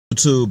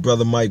YouTube,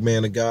 Brother Mike,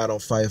 man of God on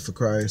Fire for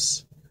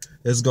Christ.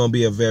 It's going to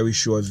be a very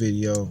short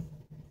video.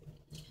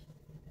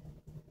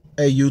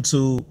 Hey,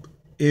 YouTube,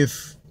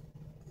 if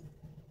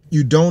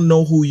you don't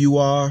know who you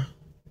are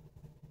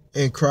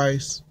in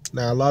Christ,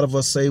 now a lot of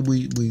us say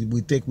we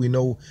think we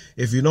know.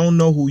 If you don't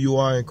know who you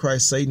are in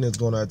Christ, Satan is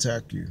going to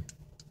attack you.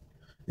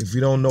 If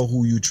you don't know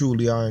who you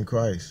truly are in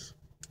Christ,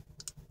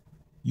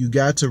 you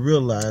got to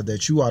realize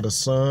that you are the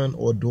son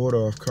or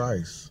daughter of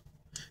Christ.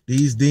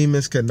 These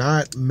demons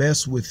cannot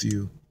mess with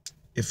you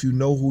if you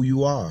know who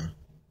you are.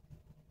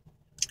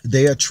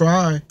 They'll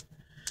try,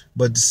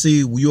 but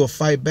see, you'll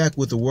fight back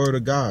with the word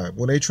of God.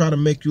 When they try to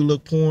make you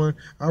look porn,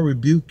 I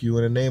rebuke you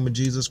in the name of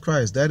Jesus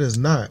Christ. That is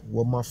not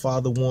what my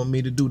Father wants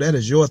me to do. That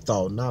is your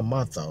thought, not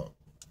my thought.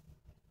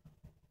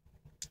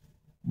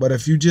 But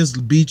if you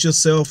just beat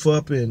yourself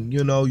up and,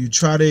 you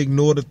try to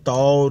ignore the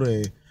thought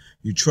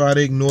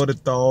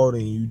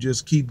and you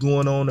just keep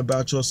going on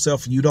about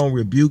yourself and you don't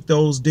rebuke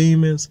those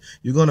demons,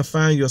 you're going to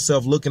find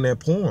yourself looking at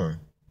porn.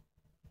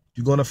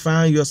 You're going to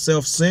find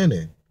yourself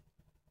sinning.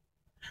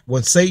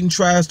 When Satan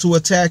tries to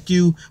attack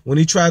you,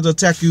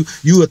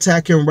 you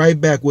attack him right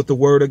back with the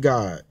word of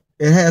God.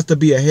 It has to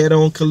be a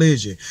head-on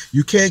collision.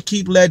 You can't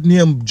keep letting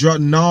him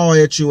gnaw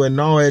at you and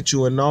gnaw at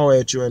you and gnaw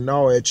at you and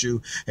gnaw at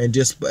you and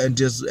just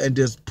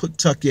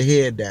tuck your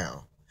head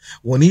down.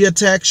 When he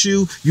attacks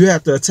you, you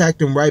have to attack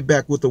him right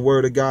back with the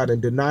word of God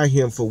and deny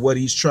him for what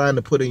he's trying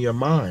to put in your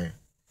mind.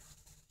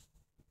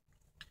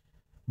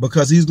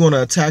 Because he's going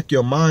to attack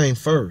your mind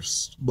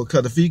first.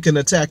 Because if he can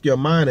attack your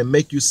mind and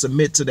make you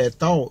submit to that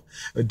thought,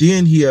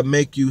 then he'll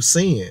make you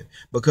sin.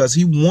 Because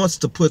he wants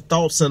to put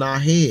thoughts in our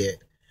head.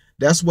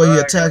 That's why he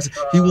attacks.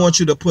 He wants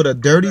you to put a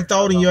dirty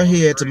thought in your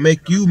head to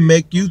make you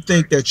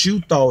think that you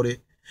thought it.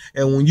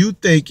 And when you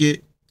think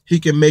it, he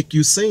can make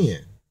you sin.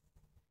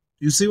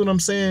 You see what I'm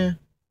saying?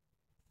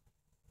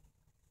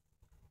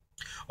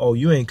 Oh,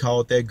 you ain't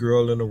called that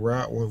girl in a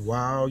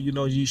while.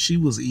 She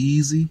was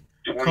easy.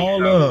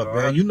 Call up,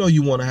 man. You know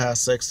you want to have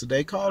sex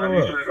today. Call her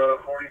up.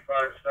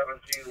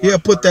 He'll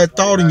put that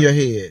thought in your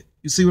head.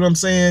 You see what I'm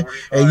saying?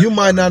 And you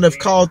might not have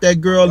called that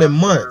girl in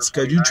months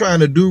because you're trying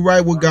to do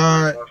right with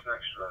God.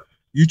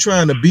 You're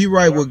trying to be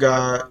right with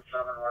God.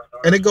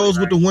 And it goes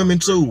with the women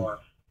too.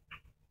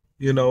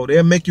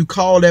 They'll make you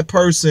call that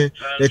person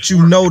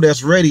that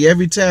that's ready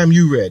every time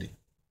you ready.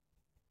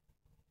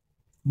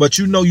 But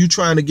you're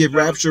trying to get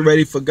rapture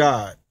ready for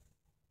God.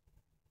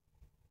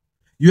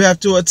 You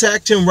have to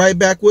attack him right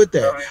back with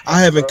that.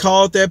 I haven't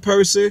called that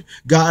person.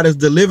 God has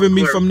delivered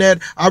me from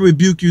that. I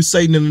rebuke you,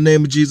 Satan, in the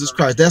name of Jesus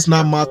Christ. That's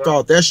not my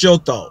thought. That's your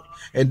thought.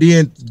 And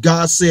then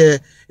God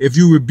said, if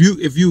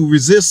you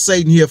resist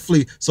Satan, he'll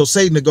flee. So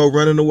Satan will go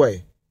running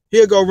away.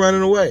 He'll go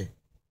running away.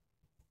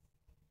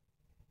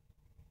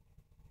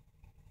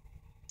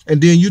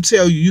 And then you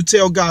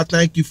tell God,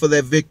 thank you for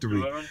that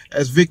victory.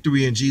 That's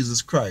victory in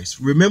Jesus Christ.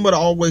 Remember to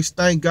always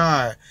thank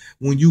God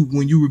when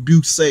you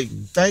rebuke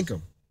Satan. Thank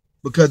him.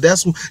 Because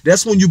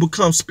that's when you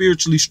become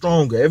spiritually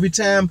stronger. Every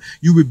time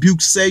you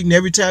rebuke Satan,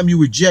 every time you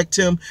reject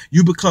him,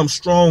 you become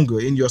stronger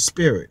in your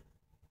spirit.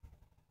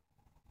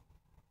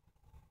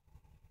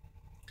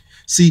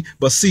 See,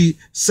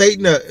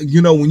 Satan,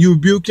 when you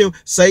rebuke him,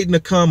 Satan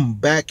will come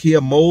back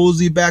here,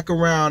 mosey back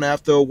around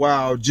after a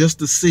while just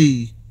to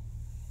see,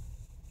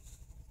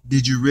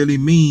 did you really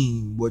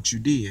mean what you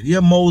did?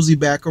 He'll mosey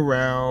back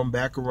around.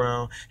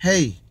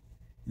 Hey,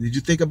 did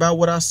you think about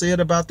what I said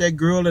about that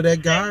girl or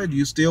that guy? Do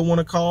you still want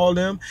to call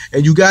them?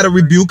 And you got to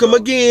rebuke him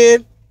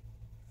again.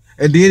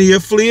 And then he'll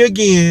flee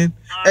again.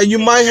 And you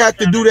might have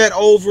to do that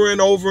over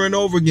and over and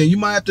over again. You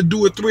might have to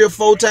do it 3 or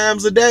 4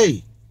 times a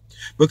day.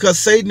 Because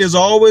Satan is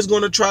always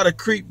going to try to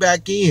creep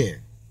back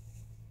in.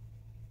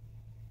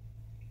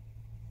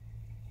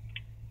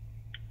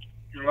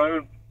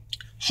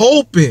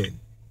 Hoping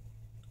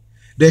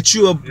that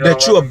you'll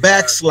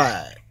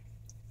backslide.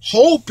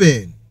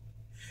 Hoping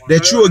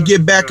that you will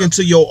get back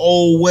into your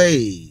old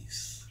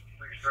ways.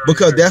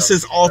 Because that's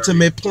his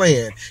ultimate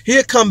plan.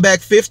 He'll come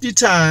back 50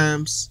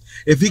 times.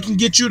 If he can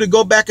get you to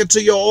go back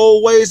into your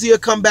old ways, he'll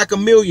come back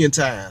 1,000,000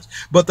 times.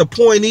 But the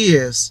point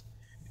is,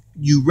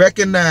 you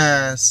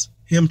recognize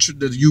him.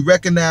 You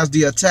recognize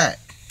the attack.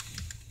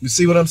 You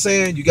see what I'm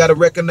saying? You got to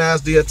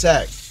recognize the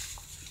attack.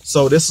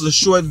 So this is a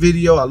short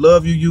video. I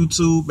love you,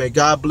 YouTube. May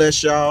God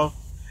bless y'all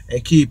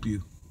and keep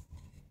you.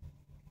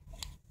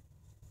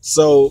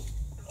 So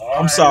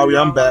I'm sorry,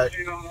 I'm back.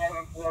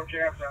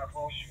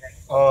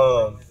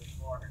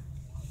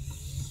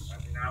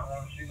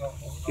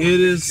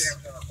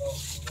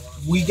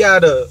 We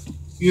gotta,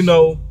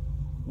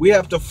 we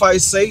have to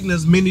fight Satan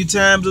as many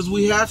times as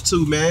we have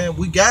to, man.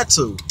 We got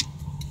to.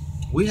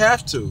 We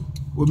have to.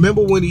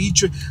 Remember when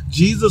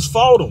Jesus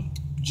fought him.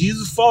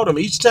 Jesus fought him.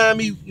 Each time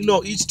he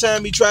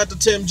tried to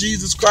tempt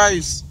Jesus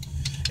Christ.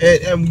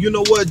 And you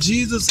know what?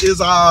 Jesus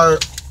is our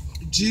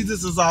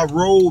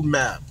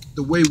roadmap.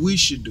 The way we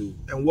should do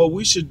and what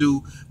we should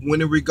do when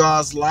it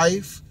regards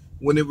life,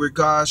 when it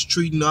regards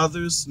treating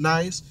others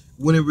nice,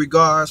 when it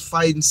regards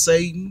fighting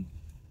Satan.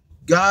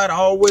 God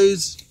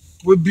always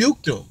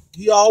rebuked him.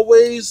 He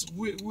always,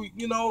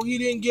 you know, he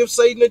didn't give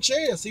Satan a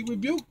chance. He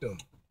rebuked him.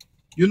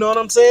 You know what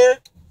I'm saying?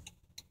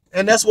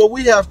 And that's what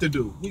we have to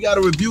do. We got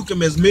to rebuke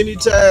him as many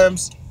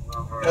times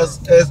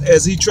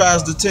as he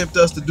tries to tempt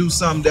us to do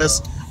something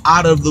that's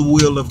out of the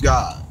will of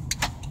God.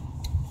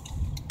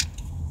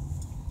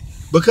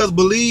 Because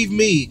believe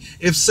me,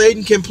 if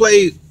Satan can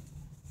play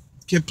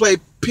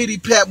pity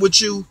pat with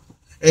you,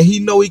 and he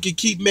know he can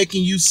keep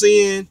making you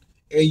sin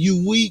and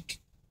you weak,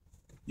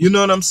 you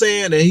know what I'm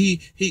saying? And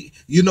he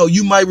you know,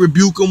 you might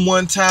rebuke him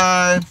one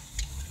time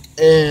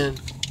and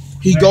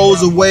he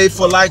goes away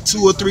for like 2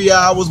 or 3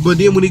 hours, but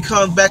then when he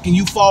comes back and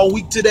you fall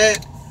weak to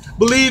that,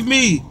 believe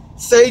me,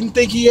 Satan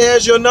think he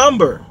has your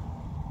number.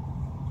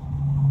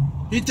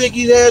 He think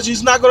he has,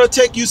 he's not going to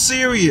take you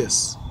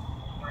serious.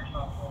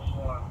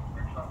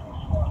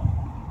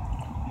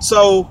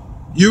 So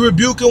you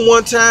rebuke him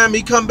one time,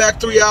 he come back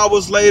 3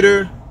 hours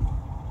later,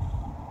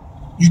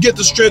 you get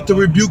the strength to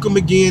rebuke him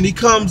again. He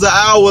comes an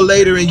hour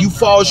later and you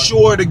fall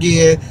short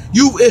again.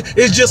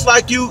 It's just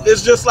like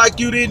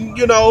you didn't,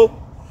 you know,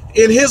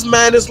 in his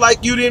mind, it's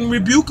like you didn't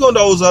rebuke him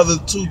those other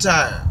 2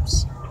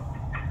 times.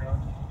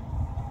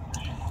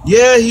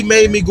 Yeah, he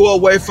made me go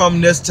away from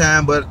him this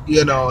time, but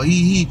you know,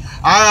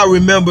 I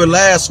remember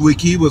last week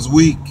he was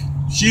weak.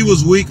 She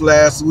was weak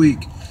last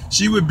week.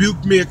 She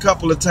rebuked me a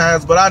couple of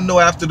times, but I know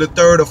after the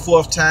 3rd or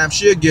 4th time,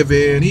 she'll give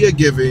in. He'll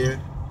give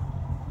in.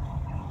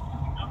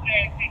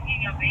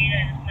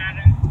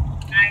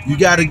 You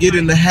got to get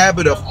in the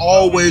habit of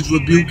always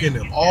rebuking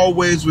him,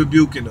 always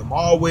rebuking him,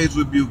 always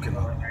rebuking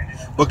him.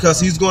 Because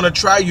he's going to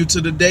try you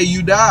to the day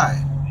you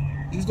die.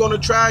 He's going to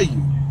try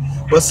you.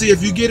 But see,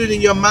 if you get it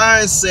in your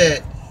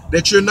mindset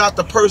that you're not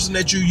the person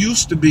that you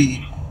used to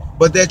be,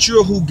 but that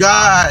you're who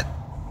God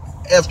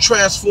has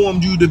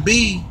transformed you to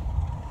be,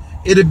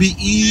 it'll be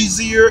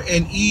easier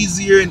and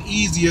easier and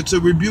easier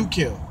to rebuke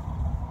him.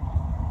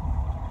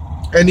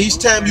 And each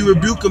time you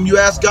rebuke him, you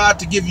ask God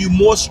to give you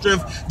more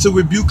strength to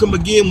rebuke him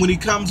again when he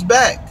comes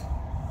back.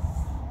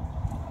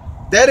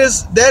 That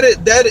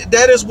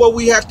is what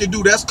we have to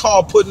do. That's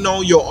called putting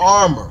on your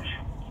armor.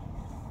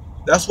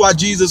 That's why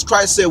Jesus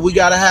Christ said we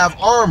got to have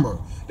armor.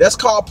 That's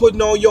called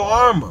putting on your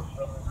armor.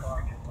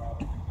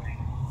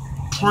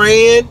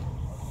 Praying,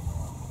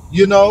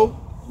 you know,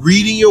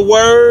 reading your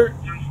word,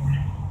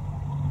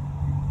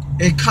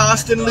 and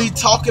constantly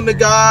talking to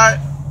God.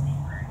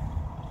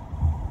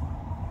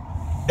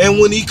 And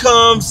when he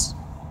comes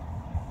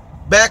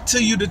back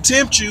to you to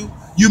tempt you,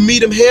 you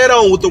meet him head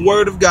on with the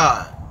word of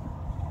God.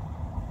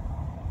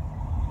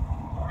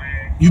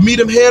 You meet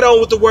him head on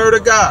with the word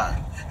of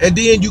God. And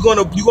then you're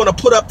gonna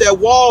put up that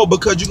wall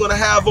because you're gonna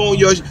have on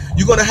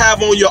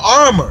your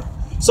armor.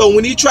 So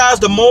when he tries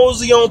to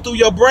mosey on through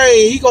your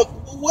brain, he go,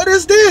 what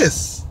is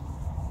this?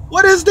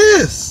 What is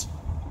this?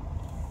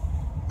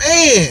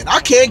 Man, I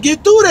can't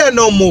get through that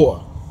no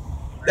more.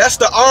 That's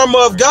the armor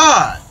of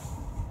God.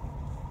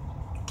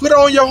 Put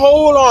on your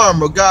whole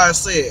armor, God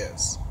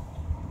says.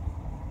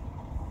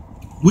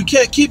 We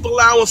can't keep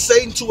allowing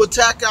Satan to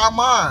attack our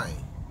mind.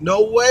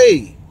 No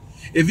way.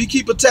 If he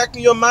keep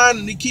attacking your mind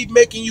and he keep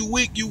making you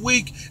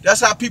weak,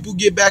 that's how people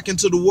get back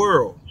into the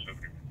world.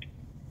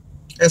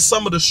 And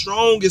some of the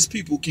strongest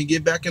people can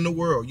get back in the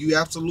world. You're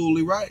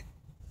absolutely right.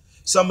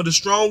 Some of the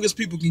strongest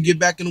people can get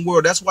back in the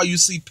world. That's why you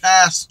see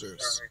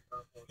pastors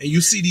and you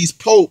see these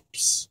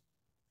popes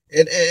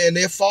and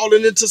they're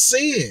falling into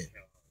sin.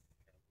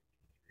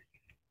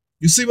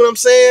 You see what I'm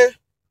saying?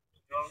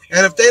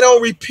 And if they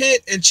don't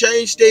repent and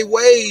change their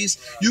ways,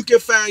 you can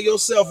find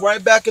yourself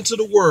right back into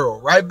the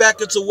world, right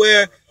back into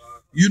where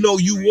you know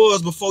you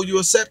was before you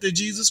accepted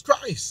Jesus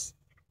Christ.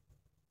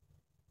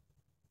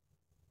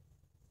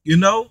 You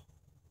know?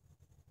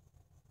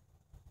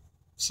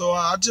 So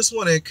I just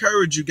want to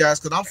encourage you guys,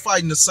 because I'm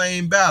fighting the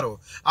same battle.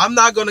 I'm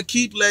not going to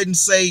keep letting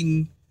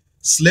Satan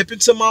slip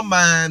into my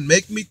mind,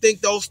 make me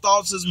think those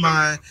thoughts is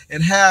mine,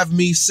 and have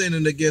me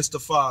sinning against the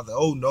Father.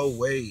 Oh, no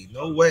way.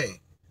 No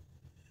way.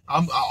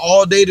 I'm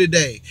all day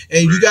today.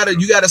 And you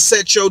gotta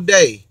set your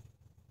day.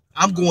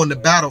 I'm going to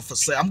battle for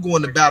Satan. I'm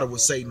going to battle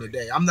with Satan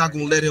today. I'm not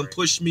going to let him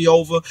push me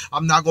over.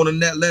 I'm not going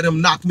to let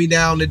him knock me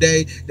down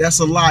today. That's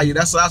a liar.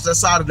 That's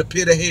out of the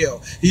pit of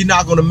hell. He's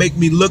not going to make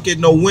me look at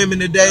no women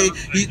today.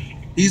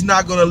 He's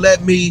not going to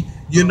let me,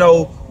 you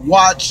know,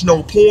 watch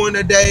no porn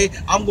today.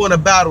 I'm going to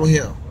battle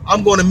him.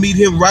 I'm going to meet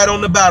him right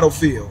on the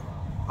battlefield.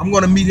 I'm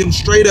going to meet him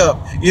straight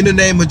up in the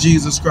name of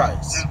Jesus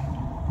Christ.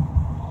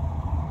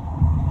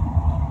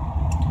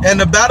 And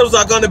the battles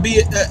are going to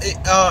be,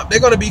 they're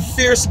going to be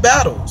fierce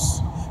battles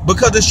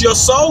because it's your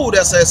soul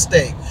that's at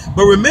stake.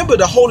 But remember,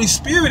 the Holy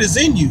Spirit is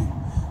in you.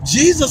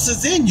 Jesus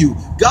is in you.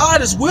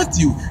 God is with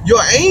you.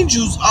 Your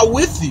angels are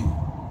with you.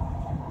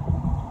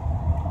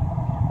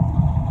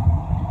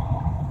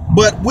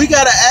 But we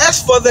got to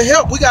ask for the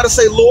help. We got to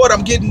say, Lord,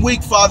 I'm getting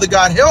weak. Father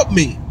God, help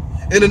me.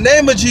 In the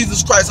name of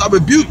Jesus Christ, I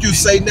rebuke you,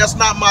 Satan. That's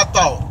not my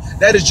thought.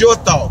 That is your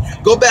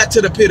thought. Go back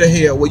to the pit of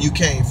hell where you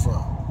came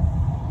from.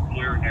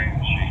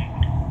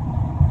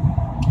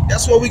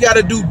 That's what we got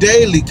to do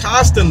daily,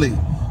 constantly.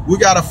 We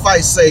got to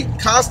fight Satan.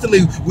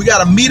 Constantly, we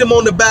got to meet him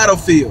on the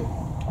battlefield.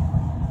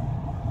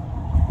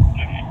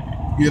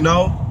 You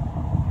know?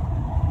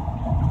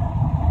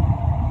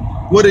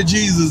 What did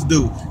Jesus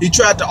do? He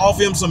tried to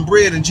offer him some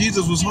bread, and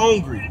Jesus was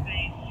hungry.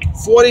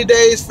 40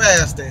 days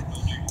fasting.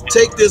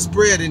 Take this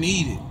bread and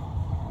eat it.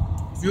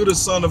 If you're the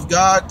Son of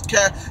God,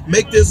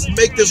 make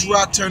this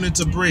rock turn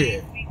into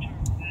bread.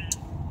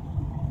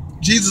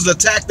 Jesus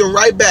attacked them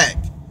right back.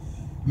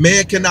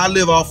 Man cannot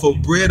live off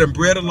of bread and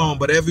bread alone,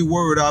 but every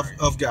word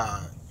of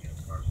God.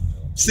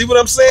 See what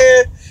I'm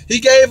saying?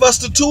 He gave us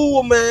the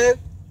tool, man.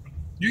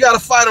 You got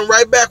to fight him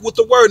right back with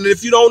the word. And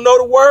if you don't know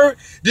the word,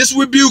 just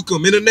rebuke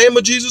him. In the name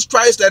of Jesus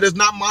Christ, that is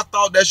not my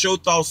thought. That's your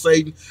thought,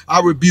 Satan. I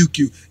rebuke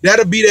you.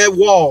 That'll be that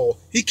wall.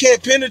 He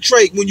can't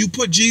penetrate when you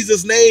put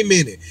Jesus' name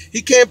in it.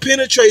 He can't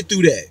penetrate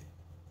through that.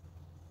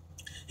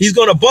 He's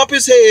going to bump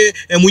his head,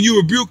 and when you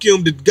rebuke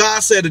him,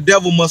 God said the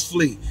devil must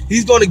flee.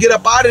 He's going to get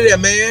up out of there,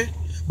 man.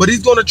 But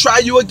he's going to try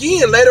you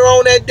again later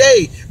on that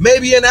day.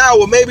 Maybe an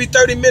hour, maybe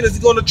 30 minutes.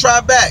 He's going to try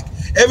back.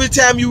 Every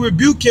time you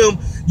rebuke him,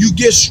 you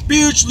get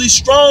spiritually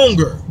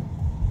stronger.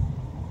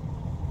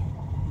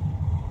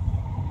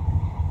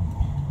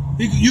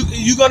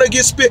 You're going to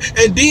get spirit.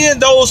 And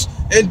then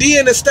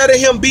instead of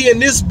him being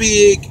this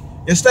big,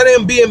 as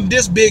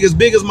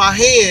big as my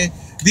hand,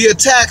 the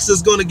attacks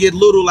is going to get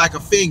little like a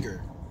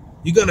finger.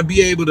 You're going to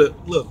be able to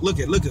look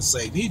at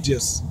Satan. He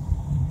just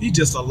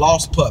a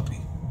lost puppy.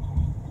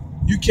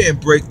 You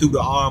can't break through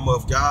the armor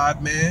of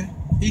God, man.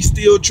 He's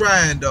still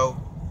trying though.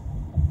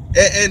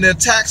 And the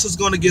attacks is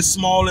going to get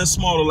smaller and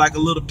smaller like a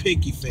little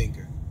pinky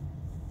finger.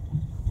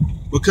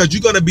 Because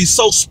you're going to be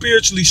so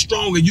spiritually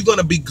strong, and you're going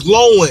to be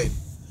glowing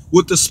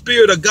with the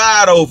Spirit of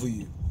God over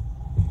you.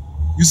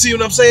 You see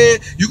what I'm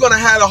saying? You're going to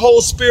have the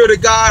whole Spirit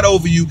of God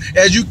over you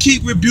as you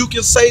keep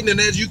rebuking Satan, and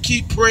as you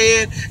keep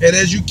praying, and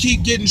as you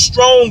keep getting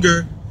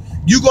stronger.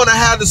 You're going to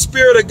have the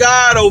Spirit of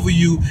God over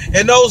you,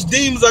 and those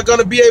demons are going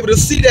to be able to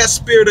see that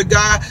Spirit of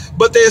God,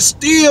 but they're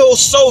still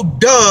so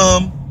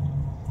dumb,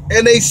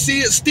 and they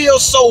see it still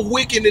so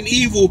wicked and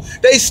evil,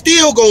 they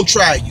still going to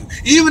try you.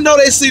 Even though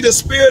they see the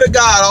Spirit of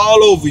God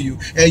all over you,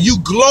 and you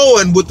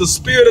glowing with the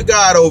Spirit of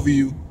God over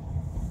you,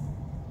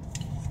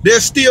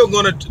 they're still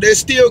gonna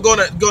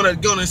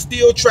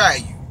try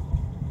you.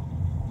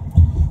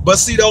 But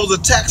see, those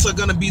attacks are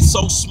gonna be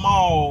so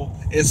small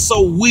and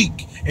so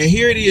weak. And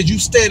here it is, you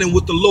standing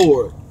with the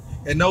Lord,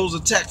 and those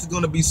attacks are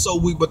gonna be so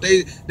weak, but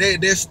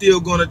they're still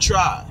gonna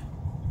try.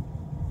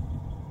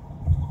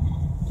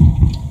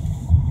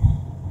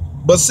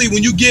 But see,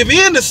 when you give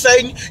in to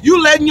Satan,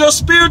 you're letting your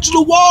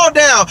spiritual wall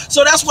down.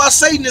 So that's why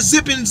Satan is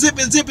zipping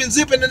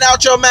in and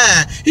out your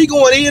mind. He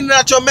going in and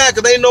out your mind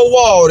because there ain't no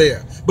wall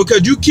there.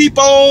 Because you keep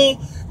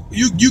on,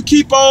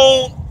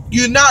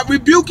 you're not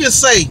rebuking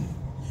Satan.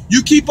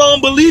 You keep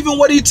on believing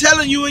what he's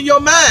telling you in your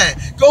mind.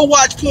 Go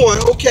watch porn,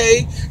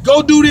 okay.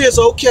 Go do this,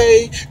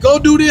 okay. Go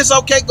do this,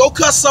 okay. Go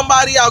cuss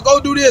somebody out. Go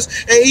do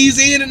this. And he's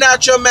in and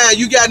out your mind.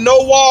 You got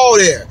no wall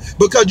there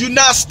because you're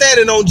not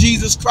standing on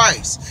Jesus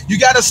Christ. You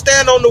got to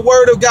stand on the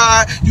word of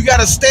God. You got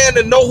to stand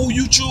and know who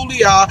you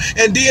truly are.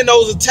 And then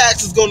those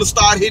attacks is going to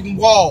start hitting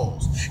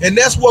walls. And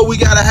that's what we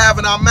got to have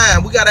in our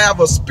mind. We got to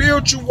have a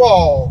spiritual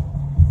wall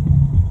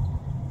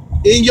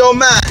in your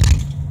mind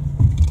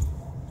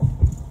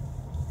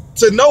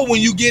to know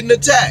when you're getting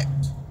attacked.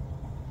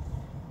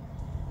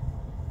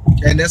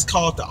 And that's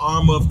called the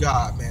armor of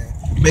God, man.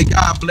 May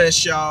God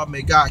bless y'all.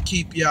 May God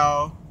keep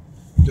y'all.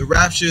 The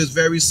rapture is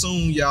very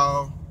soon,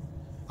 y'all.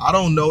 I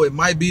don't know. It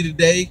might be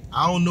today.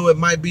 I don't know. It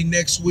might be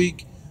next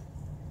week.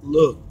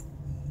 Look,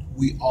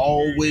 we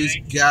always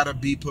got to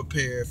be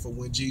prepared for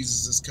when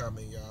Jesus is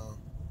coming, y'all.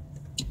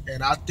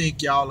 And I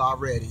think y'all are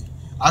ready.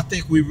 I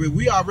think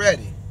we are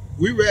ready.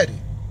 We're ready.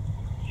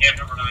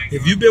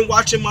 If you've been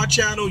watching my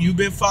channel, you've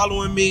been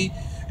following me,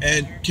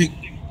 and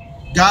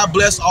God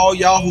bless all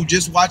y'all who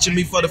just watching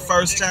me for the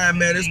first time,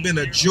 man. It's been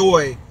a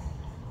joy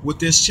with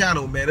this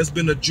channel, man. It's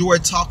been a joy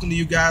talking to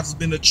you guys.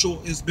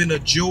 It's been a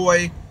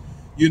joy,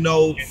 you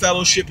know,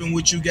 fellowshipping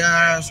with you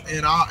guys,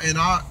 and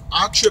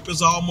our trip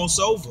is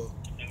almost over.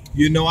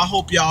 You know, I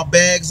hope y'all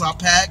bags are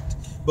packed,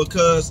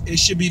 because it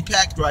should be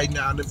packed right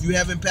now. And if you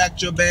haven't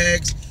packed your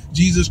bags,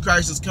 Jesus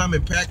Christ is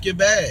coming. Pack your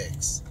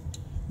bags.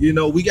 You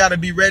know, we got to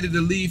be ready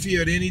to leave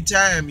here at any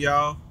time,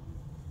 y'all.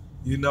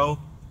 You know,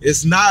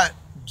 it's not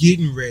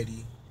getting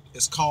ready.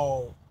 It's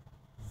called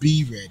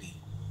be ready.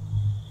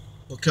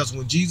 Because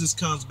when Jesus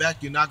comes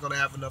back, you're not going to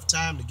have enough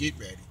time to get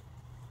ready.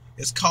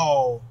 It's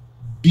called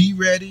be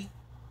ready.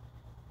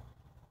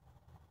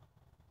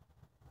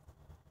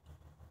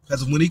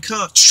 Because when he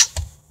comes,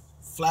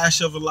 flash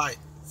of a light.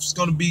 It's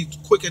going to be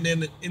quicker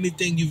than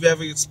anything you've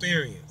ever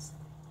experienced.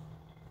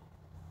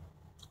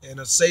 And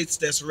the saints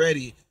that's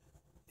ready,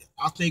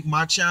 I think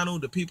my channel,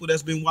 the people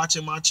that's been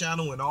watching my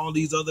channel and all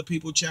these other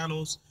people's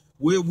channels,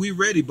 we're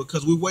ready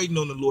because we're waiting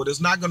on the Lord. It's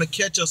not going to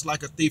catch us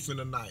like a thief in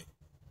the night.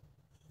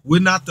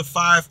 We're not the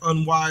 5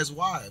 unwise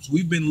wives.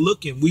 We've been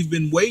looking. We've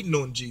been waiting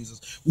on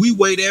Jesus. We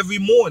wait every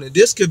morning.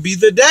 This could be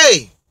the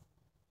day.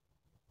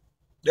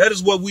 That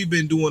is what we've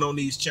been doing on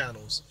these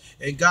channels.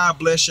 And God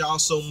bless y'all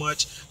so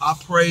much. I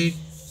pray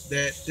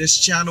that this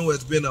channel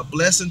has been a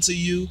blessing to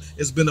you.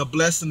 It's been a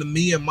blessing to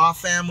me and my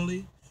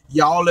family.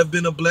 Y'all have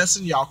been a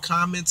blessing. Y'all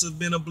comments have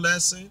been a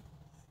blessing.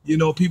 You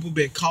know, people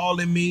been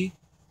calling me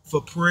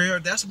for prayer.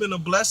 That's been a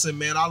blessing,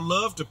 man. I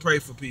love to pray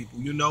for people,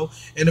 you know.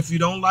 And if you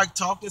don't like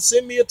talking,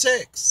 send me a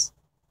text.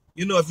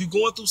 You know, if you're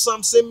going through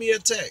something, send me a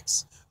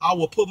text. I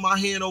will put my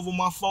hand over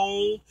my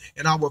phone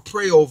and I will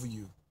pray over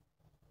you.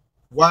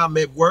 While I'm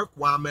at work,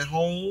 while I'm at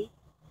home.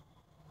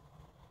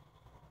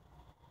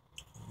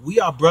 We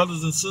are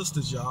brothers and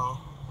sisters, y'all.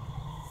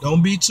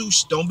 Don't be too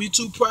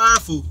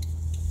prideful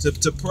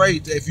to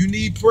pray. If you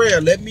need prayer,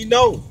 let me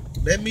know.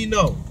 Let me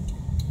know.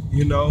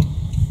 You know,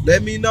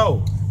 let me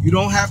know. You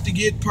don't have to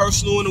get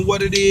personal into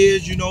what it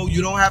is. You know,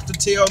 you don't have to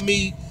tell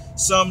me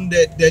something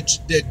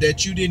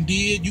that you didn't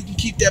did. You can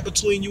keep that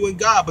between you and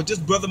God. But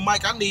just, Brother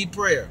Mike, I need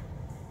prayer.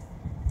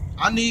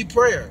 I need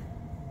prayer.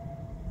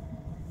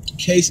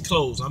 Case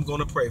closed. I'm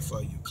gonna pray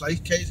for you.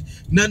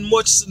 Case,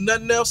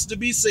 nothing else to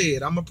be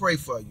said. I'm gonna pray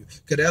for you,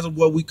 because that's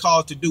what we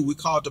called to do. We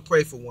called to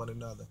pray for one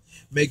another.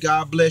 May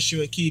God bless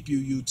you and keep you,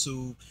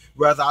 YouTube.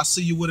 Whether I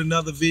see you with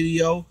another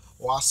video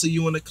or I see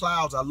you in the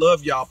clouds, I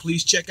love y'all.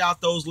 Please check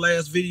out those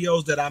last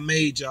videos that I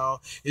made,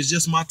 y'all. It's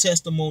just my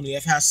testimony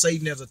of how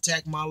Satan has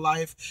attacked my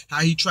life,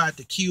 how he tried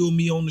to kill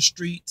me on the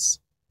streets,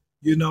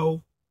 you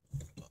know,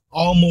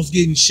 almost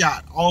getting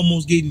shot,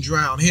 almost getting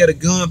drowned, had a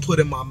gun put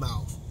in my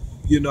mouth,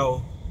 you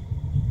know.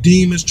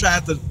 Demons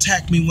tried to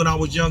attack me when I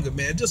was younger,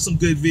 man. Just some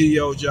good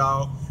videos,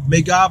 y'all.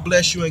 May God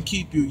bless you and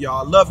keep you,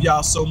 y'all. Love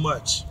y'all so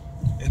much.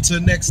 Until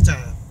next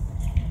time.